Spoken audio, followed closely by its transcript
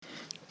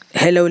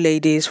Hello,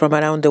 ladies from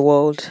around the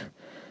world.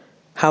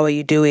 How are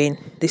you doing?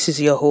 This is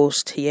your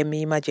host,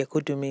 Yemi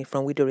Majekudumi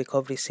from Widow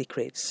Recovery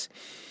Secrets.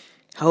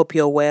 I hope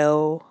you're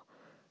well.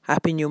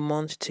 Happy new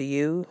month to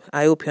you.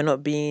 I hope you're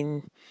not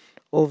being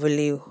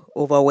overly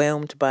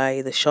overwhelmed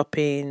by the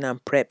shopping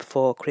and prep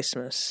for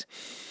Christmas.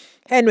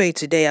 Anyway,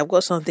 today I've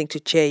got something to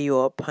cheer you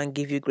up and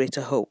give you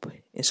greater hope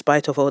in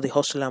spite of all the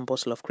hustle and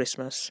bustle of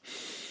Christmas.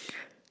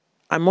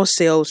 I must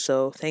say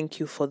also, thank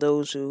you for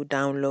those who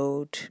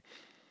download,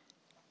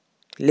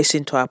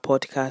 listen to our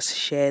podcast,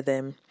 share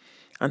them.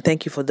 And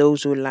thank you for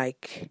those who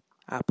like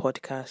our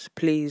podcast.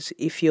 Please,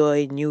 if you're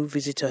a new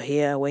visitor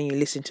here, when you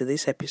listen to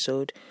this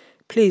episode,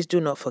 please do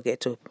not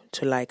forget to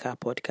like our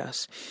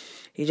podcast.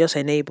 It just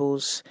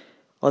enables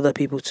other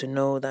people to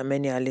know that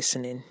many are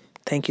listening.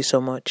 Thank you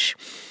so much.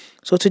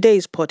 So today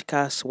is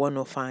podcast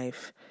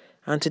 105.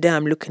 And today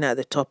I'm looking at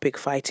the topic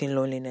fighting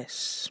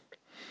loneliness.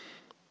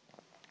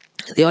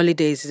 The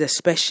holidays is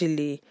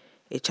especially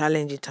a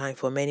challenging time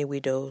for many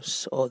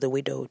widows or the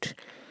widowed.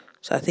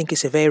 So I think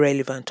it's a very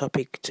relevant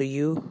topic to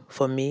you,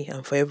 for me,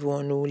 and for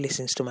everyone who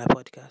listens to my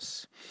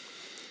podcast.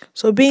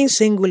 So being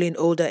single in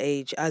older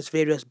age has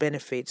various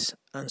benefits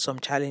and some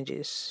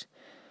challenges.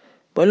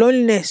 But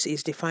loneliness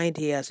is defined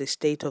here as a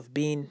state of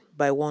being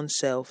by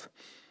oneself,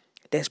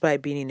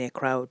 despite being in a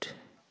crowd.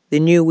 The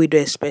new widow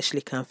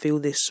especially can feel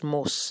this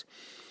most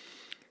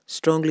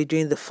strongly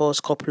during the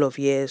first couple of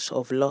years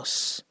of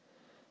loss,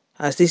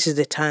 as this is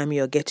the time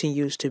you're getting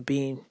used to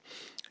being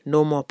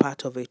no more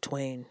part of a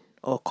twin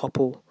or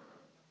couple,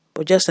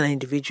 but just an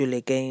individual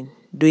again,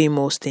 doing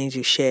most things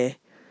you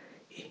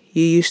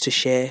used to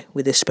share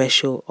with a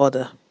special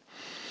other.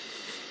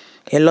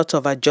 A lot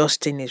of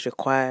adjusting is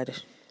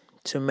required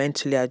to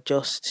mentally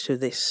adjust to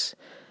this,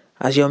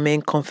 as your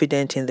main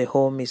confidant in the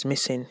home is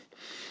missing,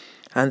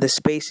 and the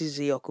spaces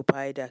he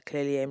occupied are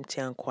clearly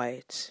empty and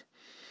quiet.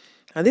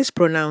 And this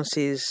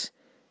pronounces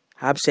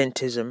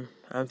absenteeism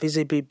and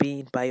visibly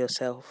being by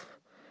yourself.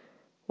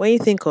 When you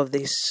think of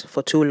this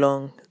for too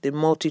long, the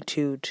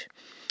magnitude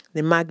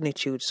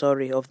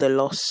of the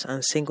loss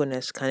and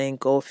singleness can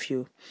engulf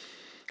you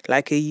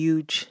like a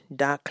huge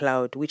dark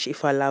cloud which,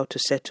 if allowed to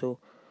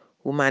settle,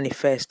 will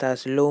manifest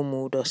as low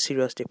mood or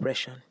serious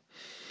depression.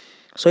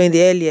 So in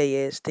the earlier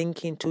years,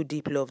 thinking too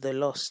deeply of the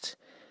lost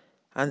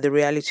and the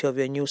reality of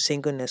your new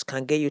singleness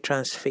can get you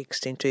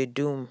transfixed into a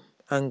doom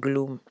and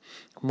gloom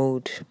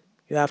mood.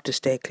 You have to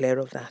stay clear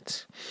of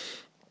that.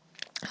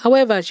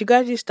 However, as you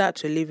gradually start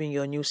to live in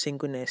your new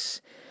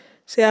singleness,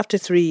 say after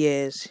 3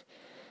 years,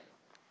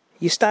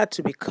 you start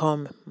to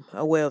become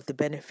aware of the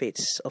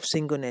benefits of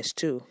singleness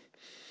too.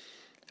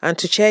 And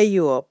to cheer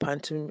you up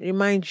and to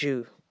remind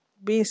you,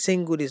 being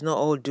single is not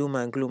all doom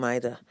and gloom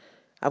either.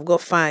 I've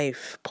got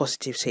 5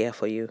 positives here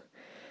for you.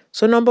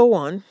 So number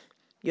 1,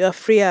 you are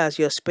freer as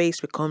your space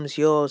becomes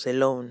yours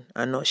alone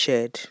and not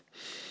shared.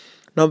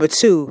 Number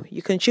 2,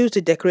 you can choose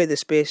to decorate the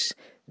space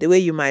the way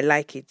you might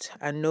like it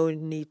and no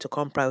need to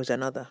compromise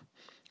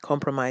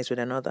with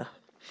another.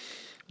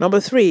 Number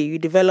 3, you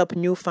develop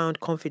newfound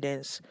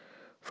confidence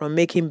from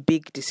making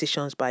big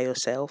decisions by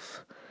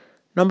yourself.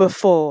 Number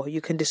 4, you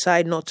can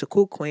decide not to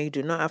cook when you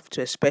do not have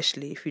to,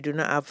 especially if you do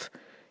not have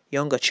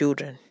younger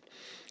children.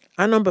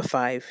 And number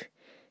 5,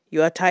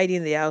 you are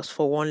tidying the house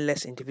for one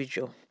less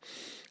individual.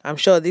 I'm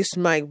sure this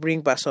might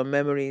bring back some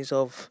memories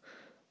of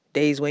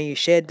days when you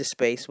shared the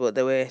space, but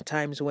there were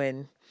times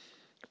when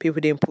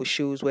people didn't put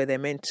shoes where they're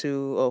meant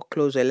to, or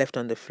clothes were left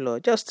on the floor,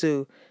 just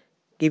to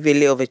give you a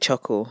little of a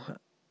chuckle,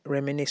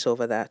 reminisce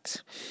over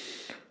that.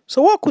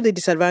 So what could the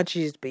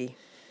disadvantages be?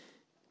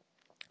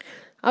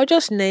 I'll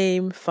just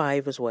name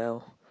 5 as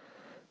well.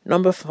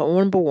 Number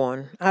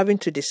 1, having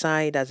to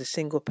decide as a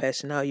single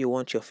person how you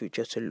want your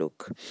future to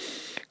look.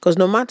 Because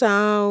no matter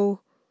how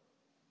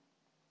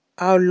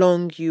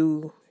long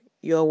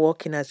you're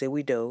working as a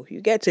widow,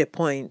 you get to a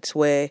point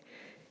where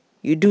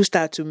you do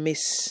start to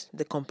miss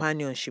the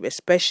companionship,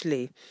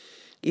 especially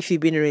if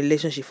you've been in a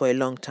relationship for a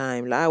long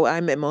time. Like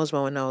I met my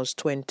husband when I was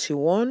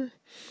 21.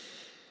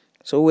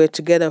 So we're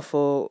together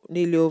for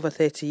nearly over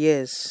 30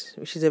 years,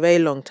 which is a very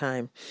long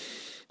time.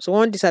 So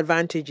one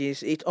disadvantage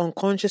is it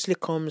unconsciously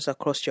comes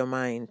across your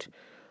mind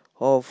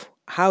of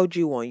how do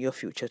you want your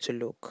future to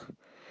look.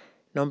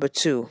 Number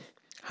 2,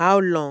 how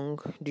long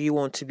do you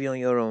want to be on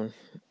your own?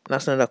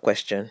 That's another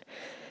question.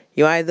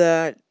 You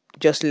either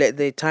just let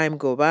the time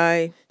go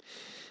by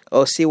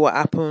or see what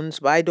happens,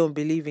 but I don't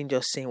believe in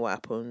just seeing what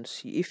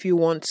happens. If you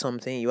want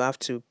something, you have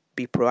to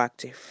be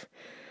proactive.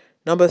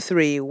 Number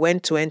 3, when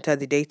to enter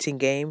the dating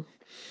game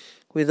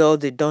with all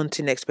the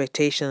daunting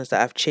expectations that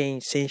have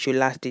changed since you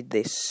last did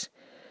this.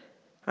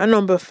 And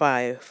number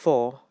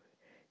 4,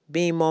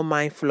 being more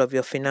mindful of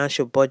your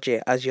financial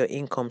budget as your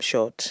income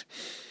short.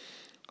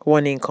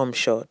 One income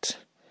short.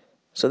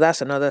 So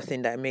that's another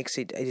thing that makes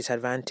it a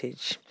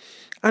disadvantage.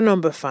 And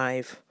number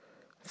 5,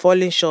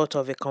 falling short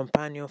of a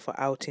companion for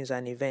outings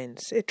and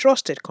events. A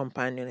trusted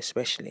companion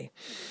especially.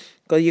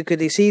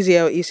 Because it's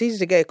easy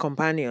to get a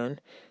companion,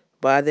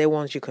 but are there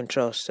ones you can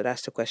trust? So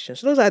that's the question.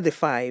 So those are the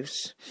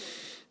 5s.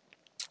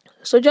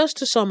 So just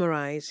to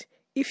summarize,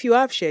 if you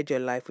have shared your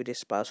life with a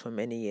spouse for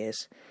many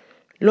years,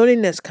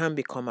 loneliness can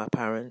become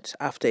apparent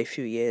after a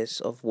few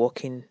years of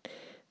walking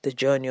the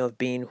journey of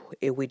being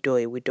a widow,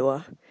 a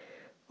widower,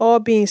 or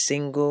being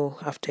single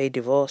after a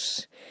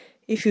divorce.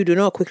 If you do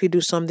not quickly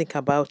do something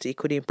about it, it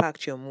could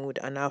impact your mood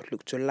and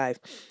outlook to life,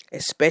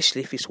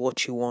 especially if it's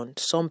what you want.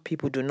 Some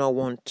people do not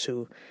want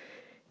to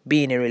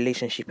be in a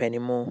relationship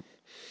anymore.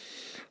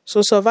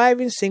 So,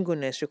 surviving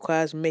singleness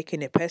requires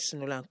making a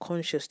personal and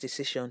conscious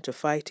decision to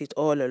fight it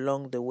all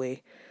along the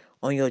way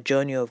on your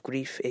journey of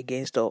grief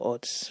against all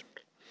odds.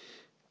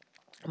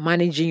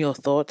 Managing your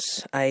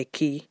thoughts are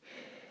key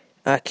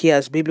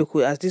as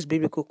this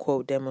biblical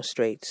quote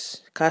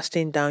demonstrates,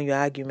 casting down your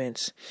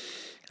arguments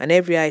and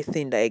every high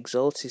thing that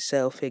exalts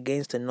itself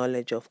against the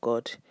knowledge of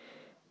God,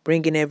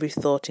 bringing every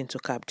thought into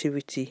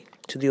captivity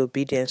to the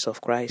obedience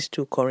of Christ.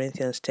 2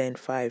 Corinthians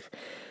 10:5.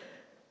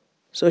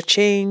 So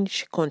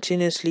change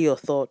continuously your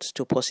thoughts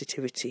to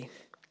positivity,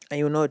 and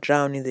you will not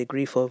drown in the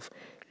grief of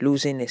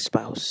losing a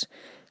spouse.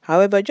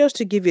 However, just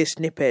to give you a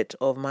snippet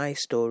of my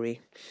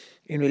story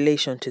in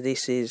relation to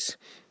this is,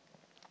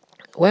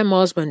 when my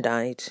husband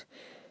died,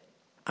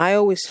 I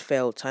always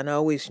felt and I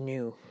always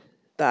knew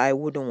that I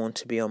wouldn't want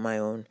to be on my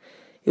own.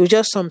 It was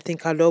just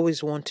something I'd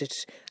always wanted.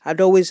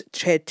 I'd always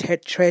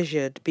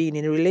treasured being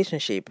in a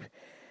relationship.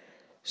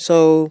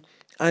 So,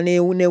 and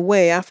in a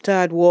way, after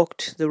I'd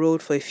walked the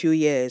road for a few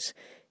years,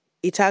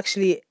 it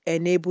actually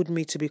enabled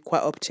me to be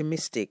quite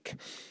optimistic.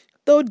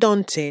 Though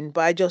daunting,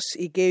 but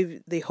it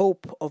gave the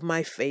hope of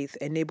my faith,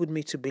 enabled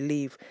me to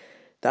believe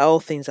that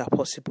all things are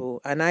possible.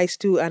 And I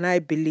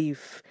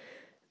believe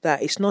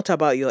that it's not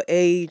about your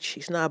age,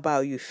 it's not about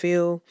how you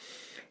feel.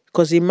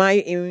 Because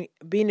in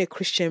being a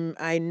Christian,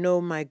 I know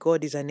my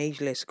God is an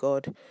ageless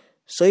God.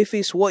 So if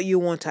it's what you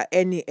want at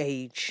any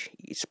age,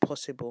 it's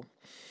possible.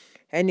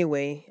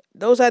 Anyway,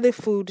 those are the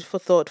food for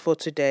thought for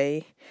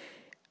today.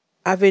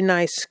 Have a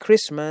nice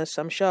Christmas.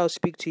 I'm sure I'll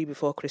speak to you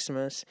before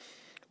Christmas.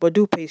 But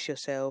do pace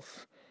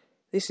yourself.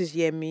 This is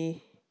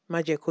Yemi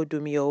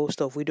Majekodumi, your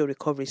host of Widow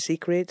Recovery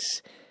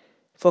Secrets.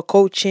 For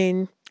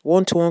coaching,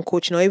 one-to-one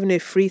coaching, or even a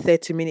free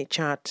 30-minute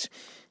chat,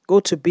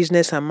 go to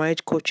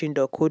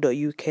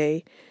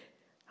businessandmarriagecoaching.co.uk.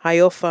 I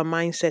offer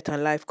mindset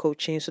and life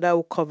coaching, so that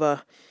will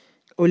cover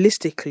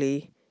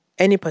holistically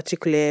any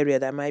particular area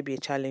that might be a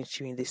challenge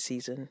to you in this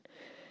season.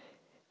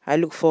 I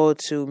look forward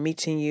to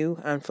meeting you.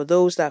 And for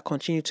those that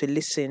continue to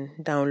listen,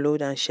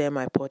 download and share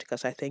my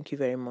podcast, I thank you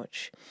very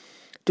much.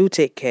 Do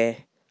take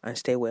care and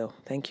stay well.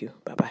 Thank you.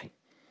 Bye-bye.